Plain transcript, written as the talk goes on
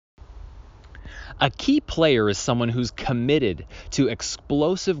A key player is someone who's committed to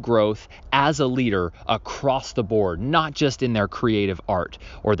explosive growth as a leader across the board, not just in their creative art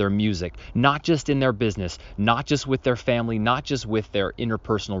or their music, not just in their business, not just with their family, not just with their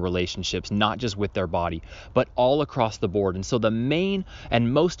interpersonal relationships, not just with their body, but all across the board. And so the main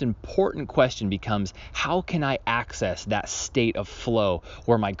and most important question becomes, how can I access that state of flow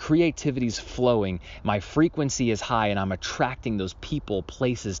where my creativity is flowing, my frequency is high, and I'm attracting those people,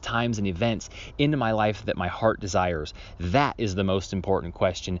 places, times, and events into my life that my heart desires? That is the most important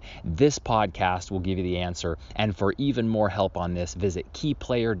question. This podcast will give you the answer. And for even more help on this, visit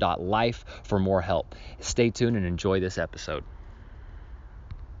keyplayer.life for more help. Stay tuned and enjoy this episode.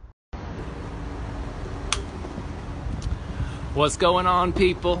 What's going on,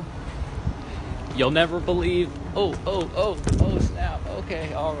 people? You'll never believe. Oh, snap.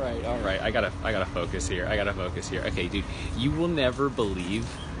 Okay, all right. I gotta focus here. Okay, dude, you will never believe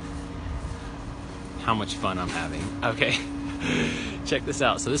how much fun I'm having. Okay, check this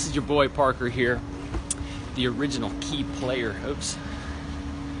out. So this is your boy Parker here, the original key player. Oops,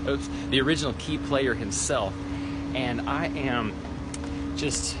 the original key player himself, and I am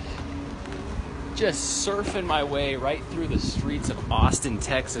just surfing my way right through the streets of Austin,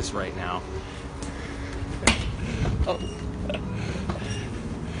 Texas right now.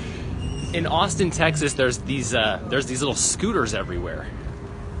 In Austin, Texas, there's these little scooters everywhere,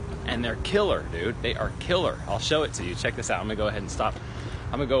 and they're killer, dude. They are killer. I'll show it to you. Check this out. I'm gonna go ahead and stop.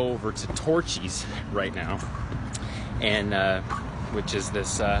 I'm gonna go over to Torchy's right now, and which is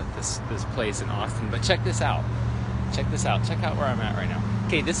this place in Austin. But check this out. Check out where I'm at right now.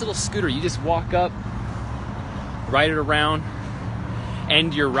 Okay, this little scooter, you just walk up, ride it around,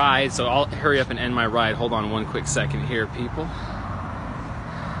 end your ride. So I'll hurry up and end my ride. Hold on one quick second here, people.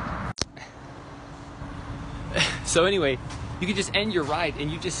 So anyway, you can just end your ride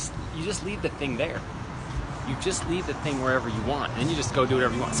and you just leave the thing there. You just leave the thing wherever you want, and you just go do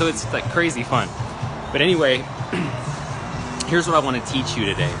whatever you want. So it's like crazy fun. But anyway, here's what I want to teach you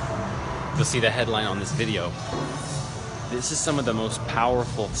today. You'll see the headline on this video. This is some of the most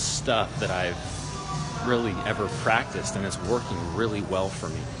powerful stuff that I've really ever practiced, and it's working really well for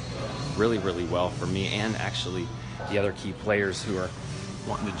me. Really well for me, and actually the other key players who are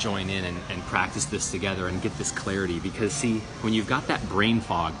wanting to join in and practice this together and get this clarity. Because see, when you've got that brain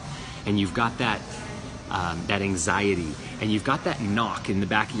fog and you've got that anxiety and you've got that knock in the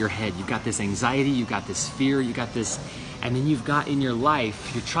back of your head, you've got this anxiety, you've got this fear, you got this, and then you've got in your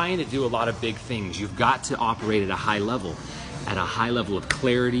life, you're trying to do a lot of big things. You've got to operate at a high level of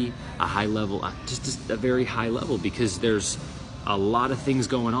clarity, a high level, just a very high level, because there's a lot of things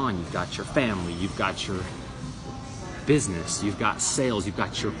going on. You've got your family, you've got your business, you've got sales, you've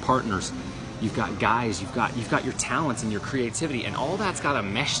got your partners, you've got guys, you've got your talents and your creativity, and all that's got to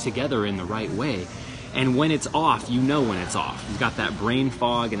mesh together in the right way. And when it's off, you know when it's off. You've got that brain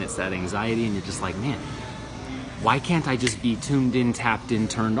fog and it's that anxiety, and you're just like, man, why can't I just be tuned in, tapped in,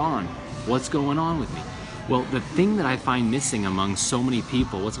 turned on? What's going on with me? Well, the thing that I find missing among so many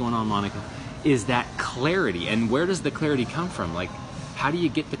people, what's going on, Monica, is that clarity. And where does the clarity come from? Like, how do you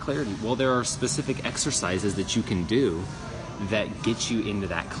get the clarity? Well, there are specific exercises that you can do that get you into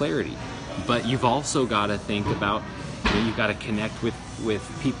that clarity. But you've also got to think about, you've got to connect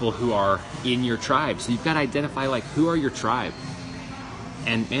with people who are in your tribe. So you've got to identify, like, who are your tribe?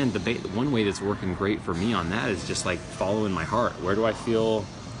 And man, one way that's working great for me on that is just like following my heart. Where do I feel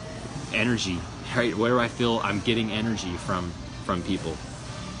energy? Right? Where do I feel I'm getting energy from people?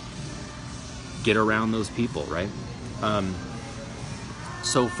 Get around those people, right?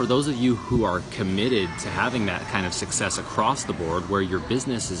 So for those of you who are committed to having that kind of success across the board, where your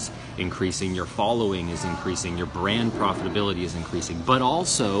business is increasing, your following is increasing, your brand profitability is increasing, but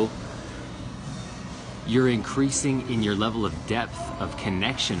also you're increasing in your level of depth of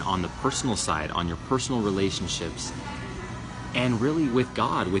connection on the personal side, on your personal relationships, and really with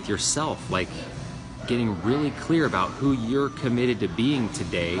God, with yourself, like getting really clear about who you're committed to being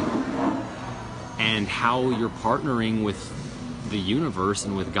today and how you're partnering with the universe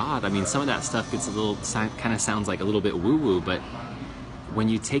and with God. I mean, some of that stuff gets kind of sounds like a little bit woo-woo, but when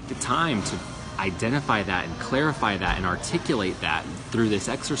you take the time to identify that and clarify that and articulate that through this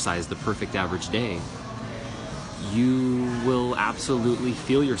exercise, the Perfect Average Day, you will absolutely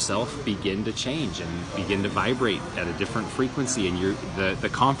feel yourself begin to change and begin to vibrate at a different frequency. And the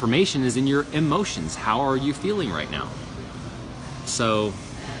confirmation is in your emotions. How are you feeling right now? So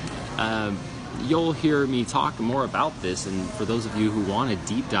you'll hear me talk more about this, and for those of you who want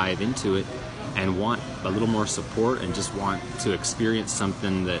to deep dive into it and want a little more support and just want to experience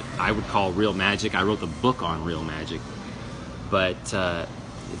something that I would call real magic, I wrote the book on real magic, but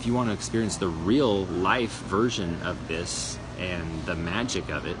if you want to experience the real life version of this and the magic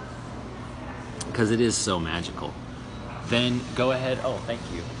of it, because it is so magical, then go ahead. Oh, thank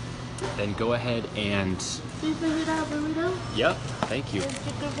you. Then go ahead and. Please bring it out, burrito. Yep, thank you.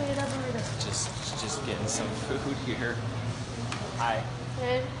 Bring it out, burrito. Just getting some food here. Hi.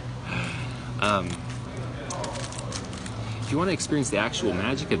 Hey. If you want to experience the actual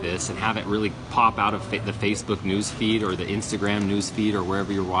magic of this and have it really pop out of the Facebook news feed or the Instagram news feed or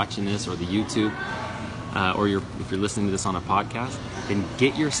wherever you're watching this, or the YouTube, or if you're listening to this on a podcast, then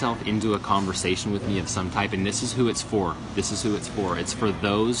get yourself into a conversation with me of some type. And this is who it's for. This is who it's for. It's for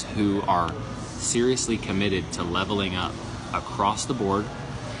those who are seriously committed to leveling up across the board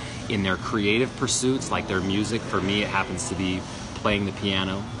in their creative pursuits, like their music. For me, it happens to be playing the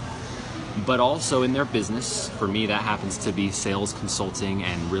piano. But also in their business. For me, that happens to be sales consulting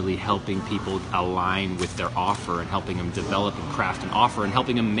and really helping people align with their offer and helping them develop and craft an offer and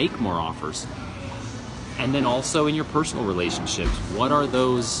helping them make more offers. And then also in your personal relationships, what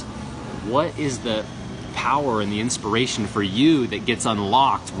is the power and the inspiration for you that gets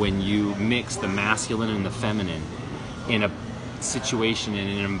unlocked when you mix the masculine and the feminine in a situation, in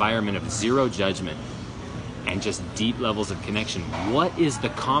an environment of zero judgment and just deep levels of connection? What is the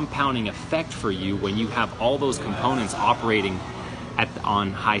compounding effect for you when you have all those components operating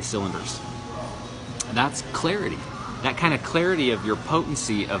on high cylinders? That's clarity. That kind of clarity of your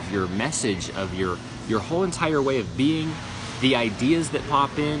potency, of your message, of your whole entire way of being, the ideas that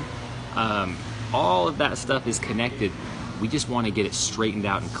pop in, all of that stuff is connected. We just want to get it straightened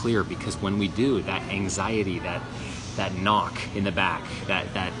out and clear, because when we do, that anxiety, that knock in the back,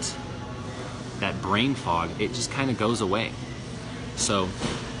 that brain fog, it just kind of goes away. So,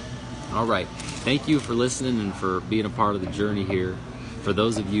 all right. Thank you for listening and for being a part of the journey here. For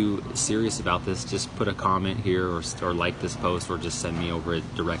those of you serious about this, just put a comment here or like this post, or just send me over a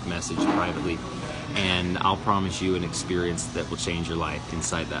direct message privately. And I'll promise you an experience that will change your life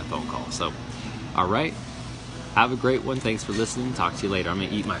inside that phone call. So, all right. Have a great one. Thanks for listening. Talk to you later. I'm going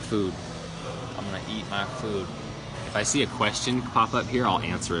to eat my food. If I see a question pop up here, I'll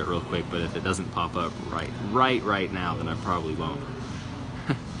answer it real quick. But if it doesn't pop up right now, then I probably won't.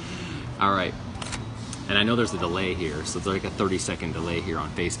 All right. And I know there's a delay here, so there's like a 30-second delay here on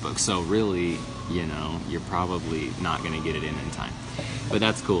Facebook. So really, you're probably not going to get it in time. But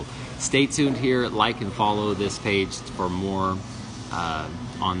that's cool. Stay tuned here. Like and follow this page for more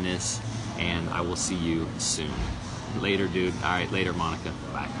on this. And I will see you soon. Later, dude. All right, later, Monica.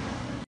 Bye.